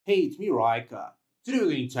Hey, it's me, Raika. Today we're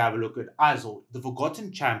going to have a look at Izold, the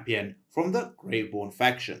Forgotten Champion from the Graveborn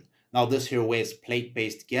faction. Now, this hero wears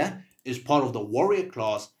plate-based gear, is part of the warrior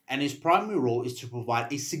class, and his primary role is to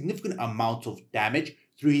provide a significant amount of damage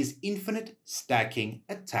through his infinite stacking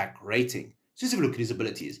attack rating. So let's have a look at his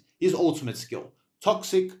abilities. His ultimate skill,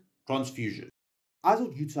 Toxic Transfusion.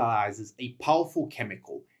 Izold utilizes a powerful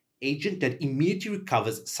chemical agent that immediately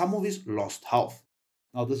recovers some of his lost health.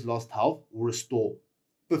 Now, this lost health will restore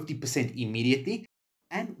 50% immediately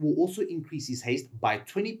and will also increase his haste by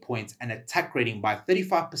 20 points and attack rating by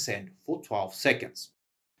 35% for 12 seconds.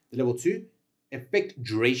 The level 2 effect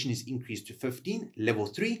duration is increased to 15. Level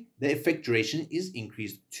 3, the effect duration is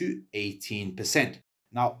increased to 18%.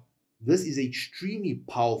 Now, this is an extremely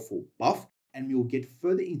powerful buff, and we will get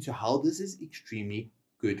further into how this is extremely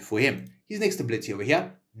good for him. His next ability over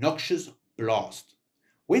here, Noxious Blast.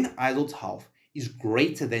 When Izold's health is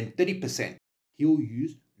greater than 30%, he will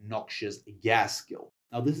use Noxious Gas skill.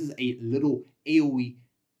 Now, this is a little AoE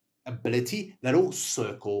ability that will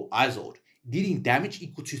circle Izold, dealing damage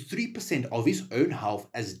equal to 3% of his own health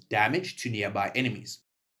as damage to nearby enemies.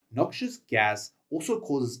 Noxious Gas also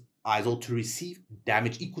causes Izold to receive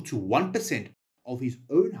damage equal to 1% of his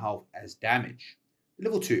own health as damage.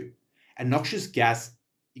 Level 2. A Noxious Gas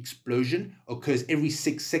explosion occurs every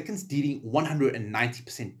 6 seconds, dealing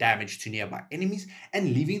 190% damage to nearby enemies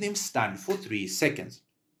and leaving them stunned for 3 seconds.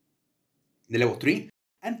 The level 3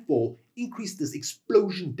 and 4 increase this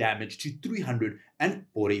explosion damage to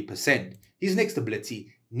 340%. His next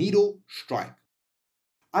ability, Needle Strike.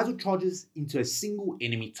 Izold charges into a single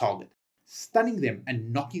enemy target, stunning them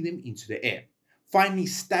and knocking them into the air, finally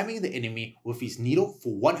stabbing the enemy with his needle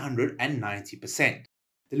for 190%.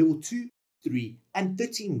 The level 2, 3, and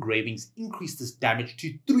 30 engravings increase this damage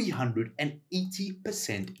to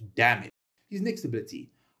 380% damage. His next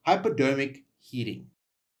ability, Hypodermic Heating.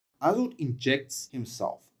 Izold injects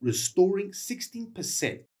himself, restoring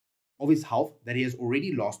 16% of his health that he has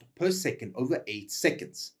already lost per second over 8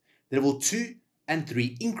 seconds. The level 2 and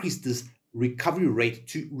 3 increase this recovery rate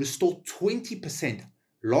to restore 20%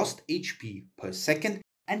 lost HP per second,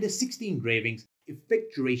 and the 60 engravings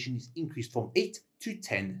effect duration is increased from 8 to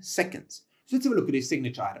 10 seconds. So let's have a look at his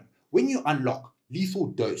signature item. When you unlock Lethal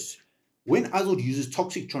Dose, when Izold uses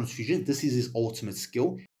Toxic Transfusion, this is his ultimate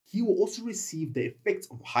skill, he will also receive the effects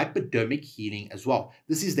of Hypodermic Healing as well.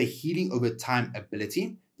 This is the Healing Over Time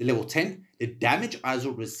ability. The level 10, the damage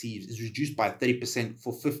Izold receives is reduced by 30%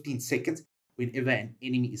 for 15 seconds whenever an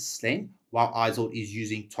enemy is slain, while Izold is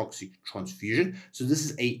using Toxic Transfusion. So this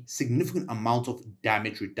is a significant amount of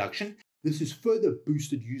damage reduction. This is further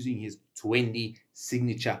boosted using his 20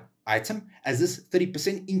 signature item, as this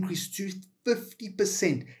 30% increase to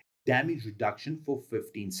 50% damage reduction for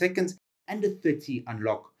 15 seconds, and the 30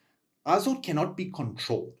 unlock. Izold cannot be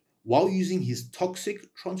controlled while using his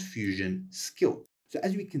Toxic Transfusion skill. So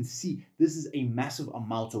as we can see, this is a massive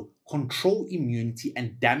amount of control immunity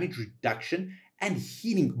and damage reduction and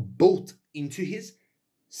healing built into his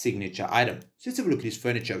signature item. So let's have a look at his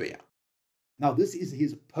furniture over here. Now, this is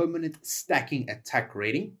his permanent stacking attack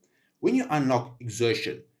rating. When you unlock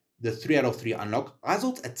Exertion, the 3 out of 3 unlock,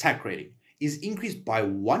 Izold's attack rating is increased by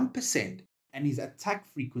 1%, and his attack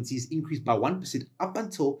frequency is increased by 1% up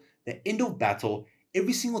until the end of battle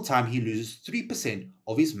every single time he loses 3%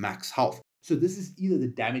 of his max health. So this is either the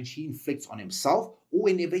damage he inflicts on himself or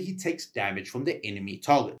whenever he takes damage from the enemy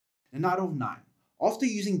target. The Knight of 9, after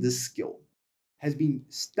using this skill, has been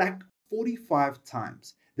stacked 45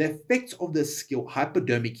 times. The effects of the skill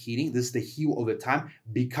Hypodermic Healing, this is the heal over time,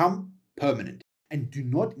 become permanent and do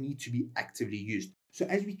not need to be actively used. So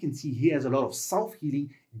as we can see, he has a lot of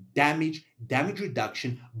self-healing, damage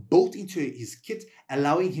reduction built into his kit,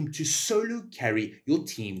 allowing him to solo carry your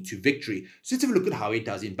team to victory. So let's have a look at how he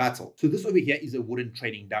does in battle. So this over here is a wooden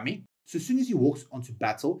trading dummy. So as soon as he walks onto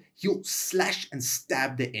battle, he'll slash and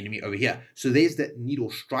stab the enemy over here. So there's the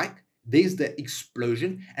Needle Strike, there's the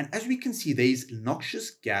explosion, and as we can see, there's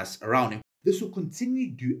Noxious Gas around him. This will continually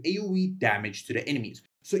do AoE damage to the enemies.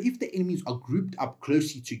 So if the enemies are grouped up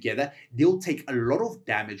closely together, they'll take a lot of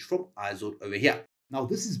damage from Izold over here. Now,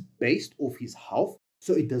 this is based off his health,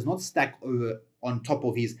 so it does not stack over on top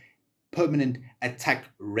of his permanent attack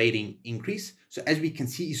rating increase. So as we can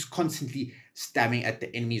see, he's constantly stabbing at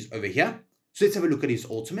the enemies over here. So let's have a look at his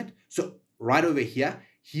ultimate. So right over here,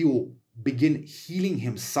 he will begin healing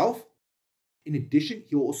himself. In addition,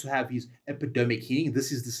 he will also have his Epidemic Healing.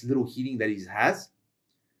 This is this little healing that he has.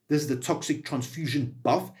 This is the Toxic Transfusion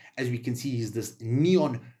buff. As we can see, he's this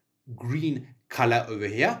neon green color over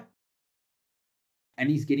here. And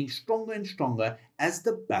he's getting stronger and stronger as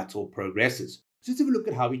the battle progresses. So let's have a look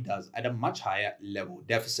at how he does at a much higher level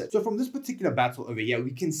deficit. So from this particular battle over here,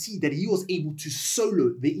 we can see that he was able to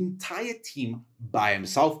solo the entire team by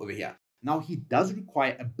himself over here. Now he does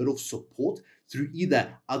require a bit of support through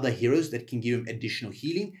either other heroes that can give him additional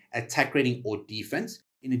healing, attack rating, or defense.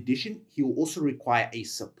 In addition, he will also require a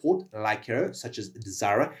support-like hero such as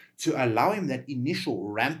Dura to allow him that initial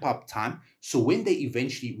ramp-up time, so when they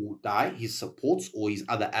eventually will die, his supports or his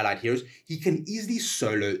other allied heroes, he can easily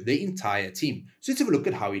solo the entire team. So let's have a look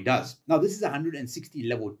at how he does. Now this is a 160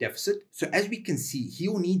 level deficit, so as we can see, he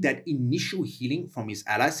will need that initial healing from his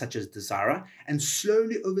allies such as Dura, and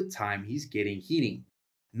slowly over time he's getting healing.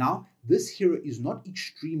 Now this hero is not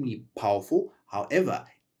extremely powerful, however,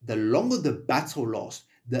 the longer the battle lasts,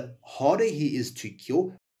 the harder he is to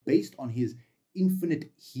kill based on his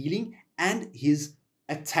infinite healing and his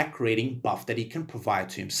attack rating buff that he can provide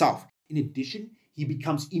to himself. In addition, he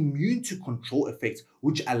becomes immune to control effects,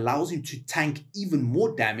 which allows him to tank even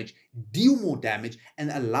more damage, deal more damage,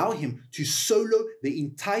 and allow him to solo the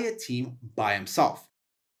entire team by himself.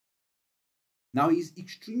 Now he's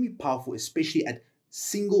extremely powerful, especially at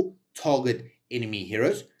single target enemy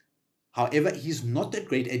heroes. However, he's not that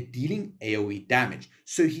great at dealing AoE damage,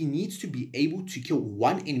 so he needs to be able to kill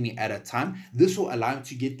one enemy at a time. This will allow him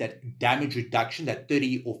to get that damage reduction, that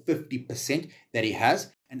 30 or 50% that he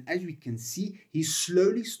has. And as we can see, he's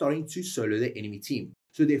slowly starting to solo the enemy team.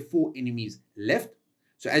 So there are 4 enemies left.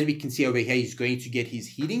 So as we can see over here, he's going to get his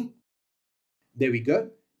healing. There we go.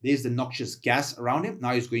 There's the noxious gas around him.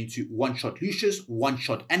 Now he's going to one-shot Lucius,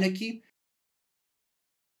 one-shot Anarchy.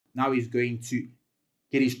 Now he's going to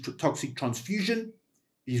get his toxic transfusion.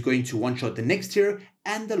 He's going to one-shot the next hero,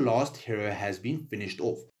 and the last hero has been finished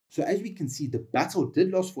off. So as we can see, the battle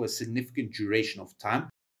did last for a significant duration of time.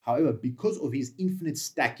 However, because of his infinite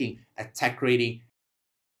stacking, attack rating,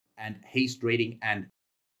 and haste rating, and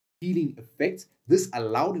healing effects, this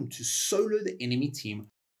allowed him to solo the enemy team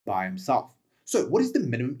by himself. So what is the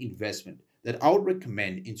minimum investment that I would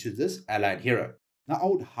recommend into this allied hero? Now, I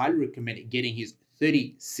would highly recommend getting his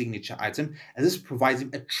 30 signature item, as this provides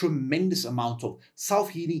him a tremendous amount of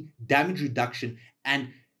self-healing, damage reduction, and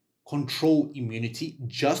control immunity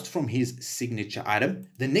just from his signature item.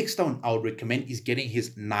 The next one I would recommend is getting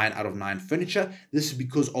his 9 out of 9 furniture. This is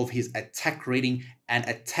because of his attack rating and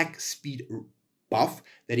attack speed buff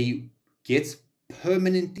that he gets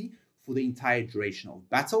permanently for the entire duration of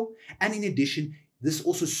battle. And in addition, this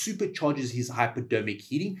also supercharges his hypodermic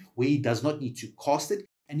healing, where he does not need to cast it,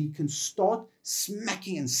 and he can start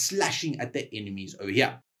smacking and slashing at the enemies over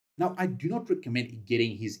here. Now, I do not recommend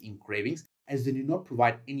getting his engravings, as they do not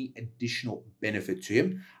provide any additional benefit to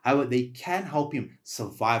him. However, they can help him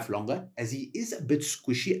survive longer, as he is a bit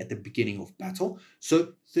squishy at the beginning of battle.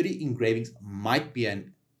 So 30 engravings might be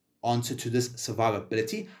an answer to this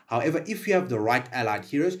survivability. However, if you have the right allied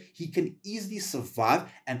heroes, he can easily survive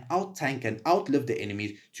and out-tank and outlive the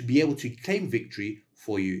enemies to be able to claim victory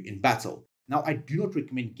for you in battle. Now, I do not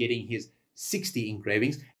recommend getting his 60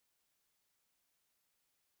 engravings,